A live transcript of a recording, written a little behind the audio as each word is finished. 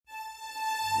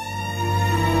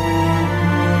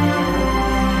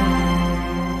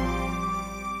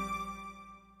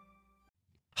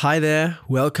Hi there,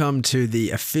 welcome to the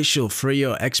official Free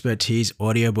Your Expertise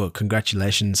audiobook.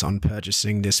 Congratulations on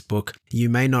purchasing this book. You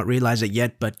may not realize it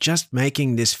yet, but just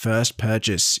making this first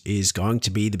purchase is going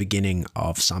to be the beginning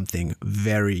of something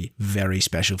very, very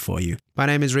special for you. My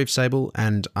name is Reef Sable,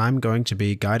 and I'm going to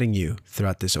be guiding you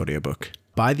throughout this audiobook.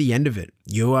 By the end of it,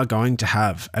 you are going to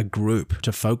have a group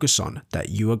to focus on that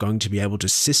you are going to be able to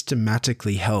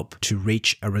systematically help to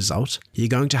reach a result. You're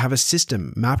going to have a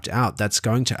system mapped out that's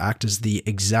going to act as the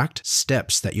exact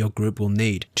steps that your group will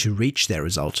need to reach their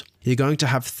result. You're going to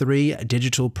have 3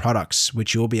 digital products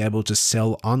which you'll be able to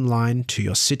sell online to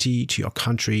your city, to your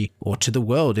country, or to the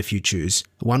world if you choose.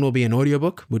 One will be an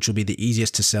audiobook, which will be the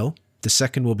easiest to sell. The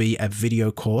second will be a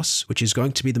video course, which is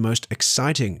going to be the most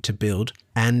exciting to build.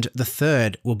 And the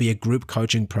third will be a group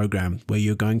coaching program where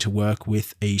you're going to work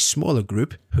with a smaller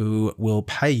group who will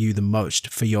pay you the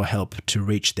most for your help to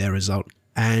reach their result.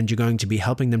 And you're going to be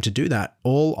helping them to do that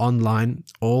all online,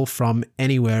 all from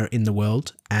anywhere in the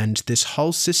world. And this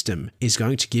whole system is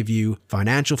going to give you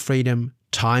financial freedom,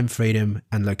 time freedom,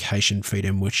 and location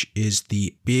freedom, which is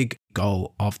the big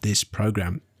goal of this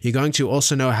program. You're going to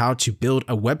also know how to build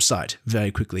a website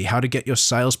very quickly, how to get your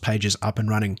sales pages up and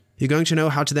running. You're going to know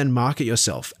how to then market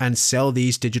yourself and sell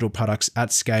these digital products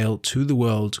at scale to the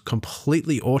world,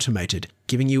 completely automated,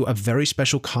 giving you a very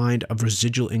special kind of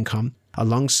residual income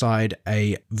alongside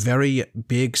a very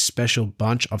big special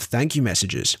bunch of thank you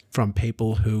messages from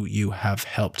people who you have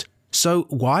helped. So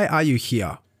why are you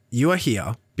here? You are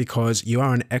here because you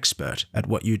are an expert at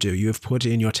what you do. You have put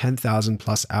in your 10,000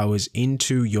 plus hours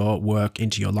into your work,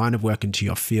 into your line of work, into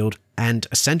your field. And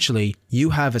essentially,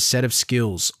 you have a set of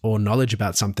skills or knowledge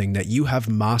about something that you have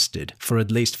mastered for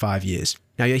at least 5 years.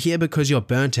 Now, you're here because you're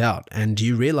burnt out and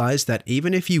you realize that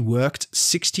even if you worked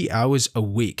 60 hours a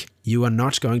week, you are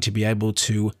not going to be able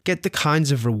to get the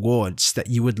kinds of rewards that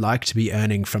you would like to be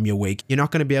earning from your week. You're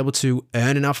not going to be able to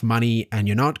earn enough money and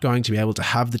you're not going to be able to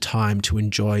have the time to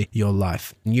enjoy your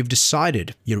life. And you've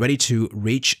decided you're ready to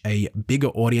reach a bigger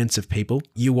audience of people.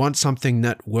 You want something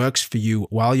that works for you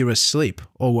while you're asleep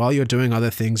or while you're doing other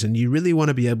things, and you really want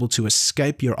to be able to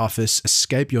escape your office,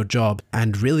 escape your job,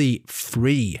 and really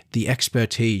free the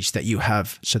expertise that you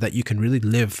have so that you can really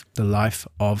live the life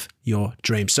of your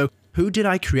dreams. So who did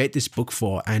I create this book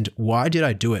for and why did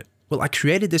I do it? Well, I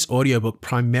created this audiobook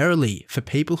primarily for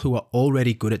people who are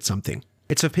already good at something.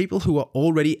 It's for people who are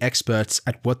already experts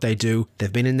at what they do.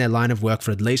 They've been in their line of work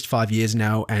for at least 5 years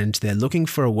now, and they're looking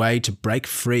for a way to break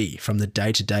free from the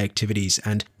day-to-day activities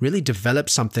and really develop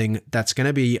something that's going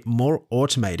to be more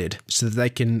automated so that they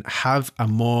can have a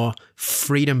more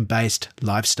freedom-based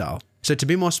lifestyle. So to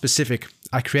be more specific,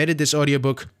 I created this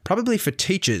audiobook probably for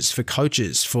teachers, for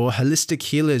coaches, for holistic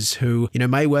healers who,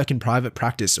 may work in private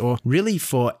practice, or really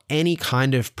for any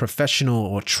kind of professional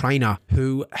or trainer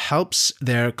who helps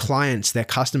their clients, their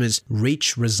customers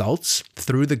reach results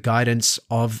through the guidance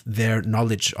of their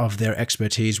knowledge, of their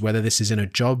expertise, whether this is in a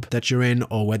job that you're in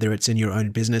or whether it's in your own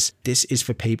business. This is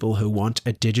for people who want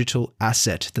a digital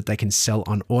asset that they can sell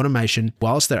on automation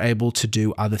whilst they're able to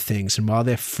do other things and while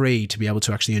they're free to be able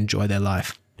to actually enjoy their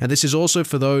life. Now, this is also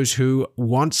for those who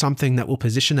want something that will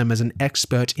position them as an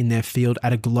expert in their field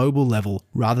at a global level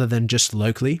rather than just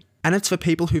locally. And it's for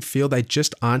people who feel they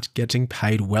just aren't getting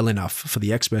paid well enough for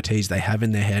the expertise they have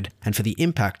in their head and for the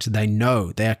impact they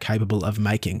know they are capable of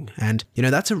making. And,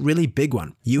 that's a really big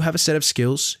one. You have a set of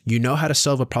skills, you know how to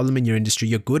solve a problem in your industry,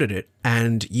 you're good at it,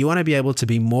 and you want to be able to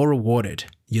be more rewarded.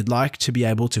 You'd like to be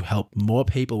able to help more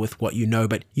people with what you know,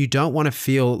 but you don't want to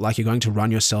feel like you're going to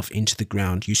run yourself into the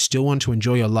ground. You still want to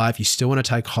enjoy your life. You still want to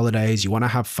take holidays. You want to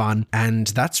have fun. And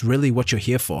that's really what you're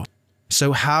here for.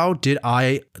 So how did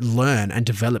I learn and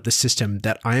develop the system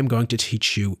that I am going to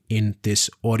teach you in this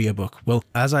audiobook? Well,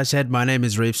 as I said, my name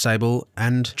is Reef Sable,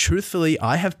 and truthfully,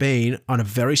 I have been on a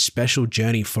very special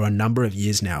journey for a number of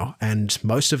years now, and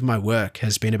most of my work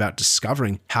has been about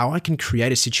discovering how I can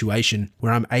create a situation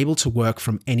where I'm able to work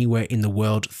from anywhere in the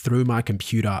world through my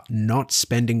computer, not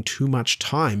spending too much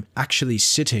time actually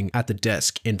sitting at the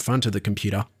desk in front of the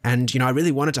computer. And, I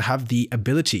really wanted to have the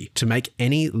ability to make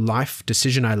any life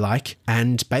decision I like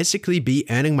and basically be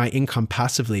earning my income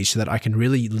passively so that I can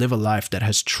really live a life that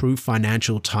has true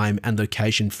financial, time, and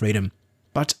location freedom.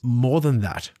 But more than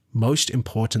that, most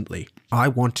importantly, I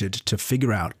wanted to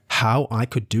figure out how I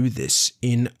could do this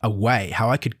in a way, how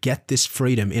I could get this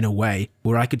freedom in a way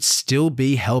where I could still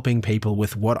be helping people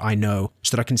with what I know,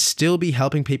 so that I can still be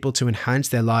helping people to enhance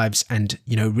their lives and,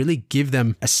 really give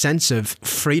them a sense of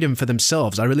freedom for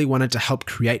themselves. I really wanted to help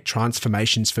create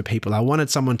transformations for people. I wanted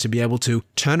someone to be able to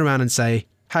turn around and say,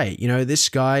 hey, this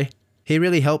guy, he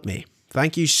really helped me.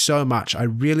 thank you so much. I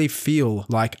really feel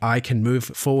like I can move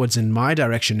forwards in my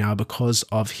direction now because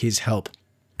of his help.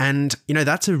 And,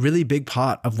 that's a really big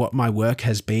part of what my work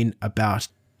has been about.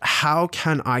 How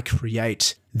can I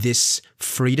create this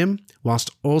freedom whilst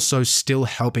also still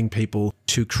helping people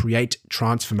to create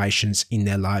transformations in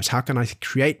their lives? How can I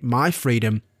create my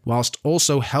freedom whilst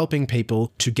also helping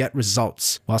people to get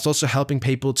results, whilst also helping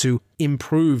people to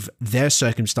improve their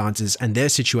circumstances and their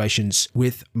situations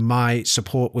with my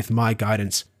support, with my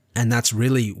guidance? And that's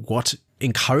really what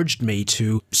encouraged me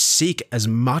to seek as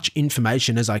much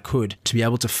information as I could to be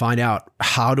able to find out,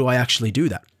 how do I actually do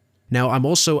that? Now, I'm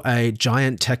also a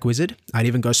giant tech wizard. I'd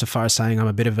even go so far as saying I'm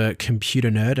a bit of a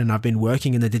computer nerd, and I've been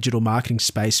working in the digital marketing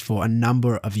space for a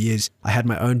number of years. I had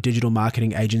my own digital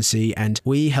marketing agency, and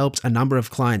we helped a number of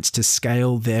clients to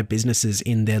scale their businesses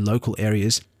in their local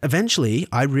areas. Eventually,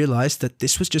 I realized that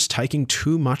this was just taking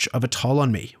too much of a toll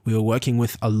on me. We were working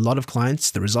with a lot of clients.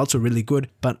 The results were really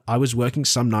good, but I was working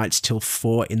some nights till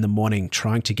 4 a.m.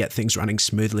 trying to get things running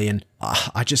smoothly, and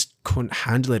I just couldn't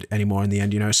handle it anymore in the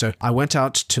end, So I went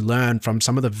out to learn from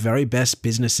some of the very best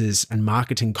businesses and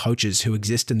marketing coaches who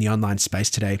exist in the online space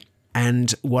today.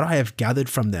 And what I have gathered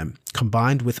from them,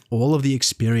 combined with all of the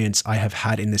experience I have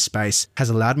had in this space, has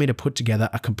allowed me to put together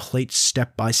a complete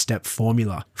step-by-step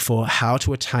formula for how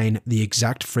to attain the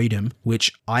exact freedom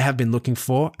which I have been looking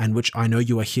for and which I know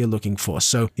you are here looking for.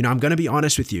 So, I'm going to be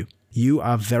honest with you. You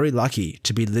are very lucky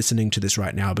to be listening to this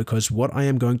right now, because what I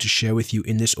am going to share with you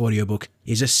in this audiobook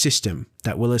is a system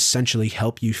that will essentially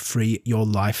help you free your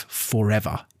life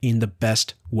forever in the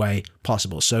best way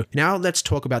possible. So now let's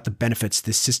talk about the benefits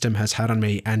this system has had on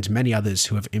me and many others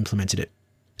who have implemented it.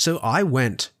 So I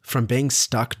went from being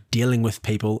stuck dealing with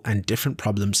people and different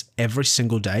problems every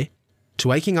single day to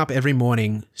waking up every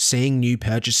morning seeing new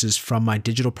purchases from my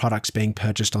digital products being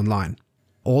purchased online.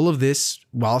 All of this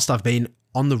whilst I've been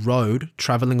on the road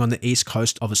traveling on the east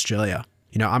coast of Australia.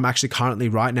 I'm actually currently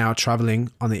right now traveling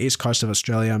on the east coast of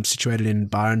Australia. I'm situated in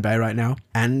Byron Bay right now.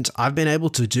 And I've been able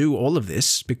to do all of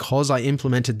this because I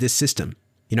implemented this system.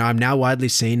 I'm now widely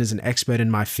seen as an expert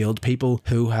in my field. People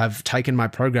who have taken my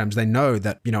programs, they know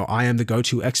that, I am the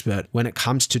go-to expert when it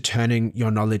comes to turning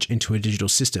your knowledge into a digital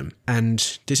system.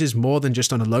 And this is more than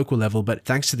just on a local level, but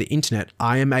thanks to the internet,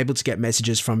 I am able to get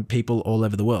messages from people all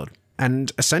over the world.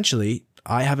 And essentially,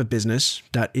 I have a business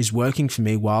that is working for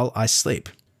me while I sleep.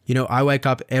 I wake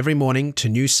up every morning to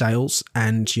new sales,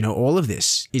 and, all of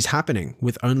this is happening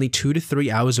with only 2 to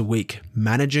 3 hours a week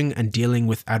managing and dealing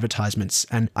with advertisements.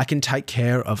 And I can take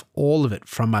care of all of it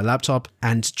from my laptop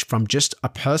and from just a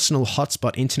personal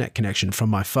hotspot internet connection from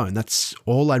my phone. That's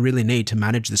all I really need to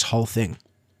manage this whole thing.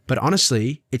 But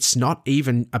honestly, it's not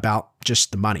even about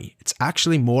just the money. It's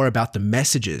actually more about the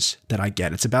messages that I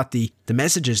get. It's about the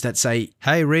messages that say,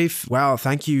 hey, Reef, wow,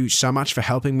 thank you so much for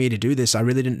helping me to do this. I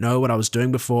really didn't know what I was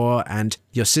doing before, and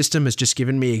your system has just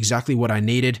given me exactly what I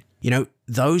needed.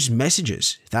 Those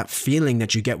messages, that feeling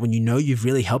that you get when you know you've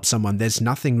really helped someone, there's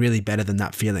nothing really better than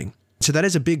that feeling. So that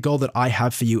is a big goal that I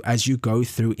have for you as you go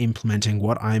through implementing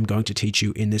what I am going to teach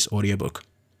you in this audiobook.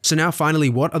 So now finally,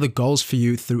 what are the goals for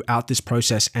you throughout this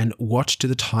process, and what do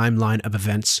the timeline of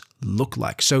events look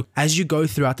like? So as you go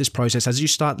throughout this process, as you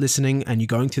start listening and you're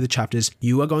going through the chapters,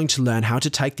 you are going to learn how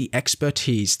to take the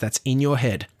expertise that's in your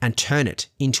head and turn it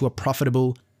into a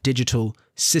profitable digital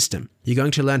system. You're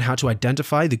going to learn how to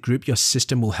identify the group your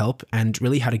system will help and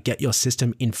really how to get your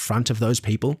system in front of those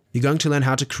people. You're going to learn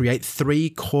how to create 3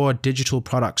 core digital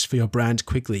products for your brand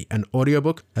quickly: an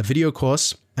audiobook, a video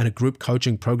course, and a group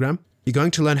coaching program. You're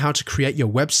going to learn how to create your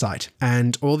website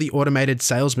and all the automated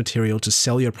sales material to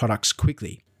sell your products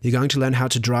quickly. You're going to learn how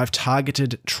to drive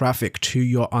targeted traffic to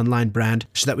your online brand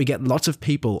so that we get lots of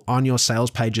people on your sales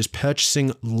pages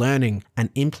purchasing, learning, and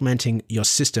implementing your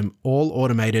system, all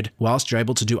automated whilst you're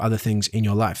able to do other things in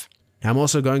your life. Now, I'm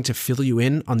also going to fill you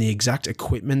in on the exact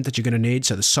equipment that you're going to need,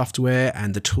 so the software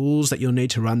and the tools that you'll need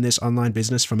to run this online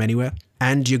business from anywhere.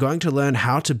 And you're going to learn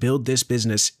how to build this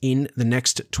business in the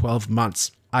next 12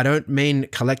 months. I don't mean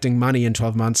collecting money in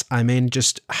 12 months. I mean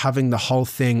just having the whole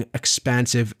thing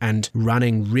expansive and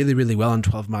running really, really well in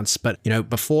 12 months. But,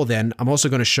 before then, I'm also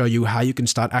going to show you how you can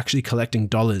start actually collecting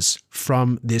dollars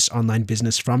from this online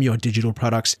business, from your digital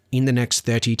products in the next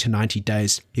 30 to 90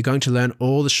 days. You're going to learn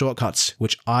all the shortcuts,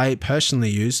 which I personally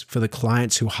use for the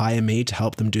clients who hire me to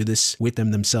help them do this with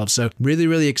them themselves. So really,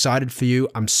 really excited for you.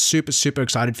 I'm super, super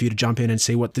excited for you to jump in and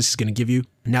see what this is going to give you.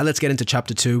 Now let's get into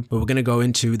chapter 2, where we're going to go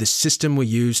into the system we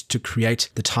use to create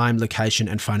the time, location,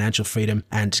 and financial freedom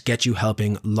and get you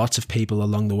helping lots of people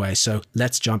along the way. So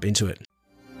let's jump into it.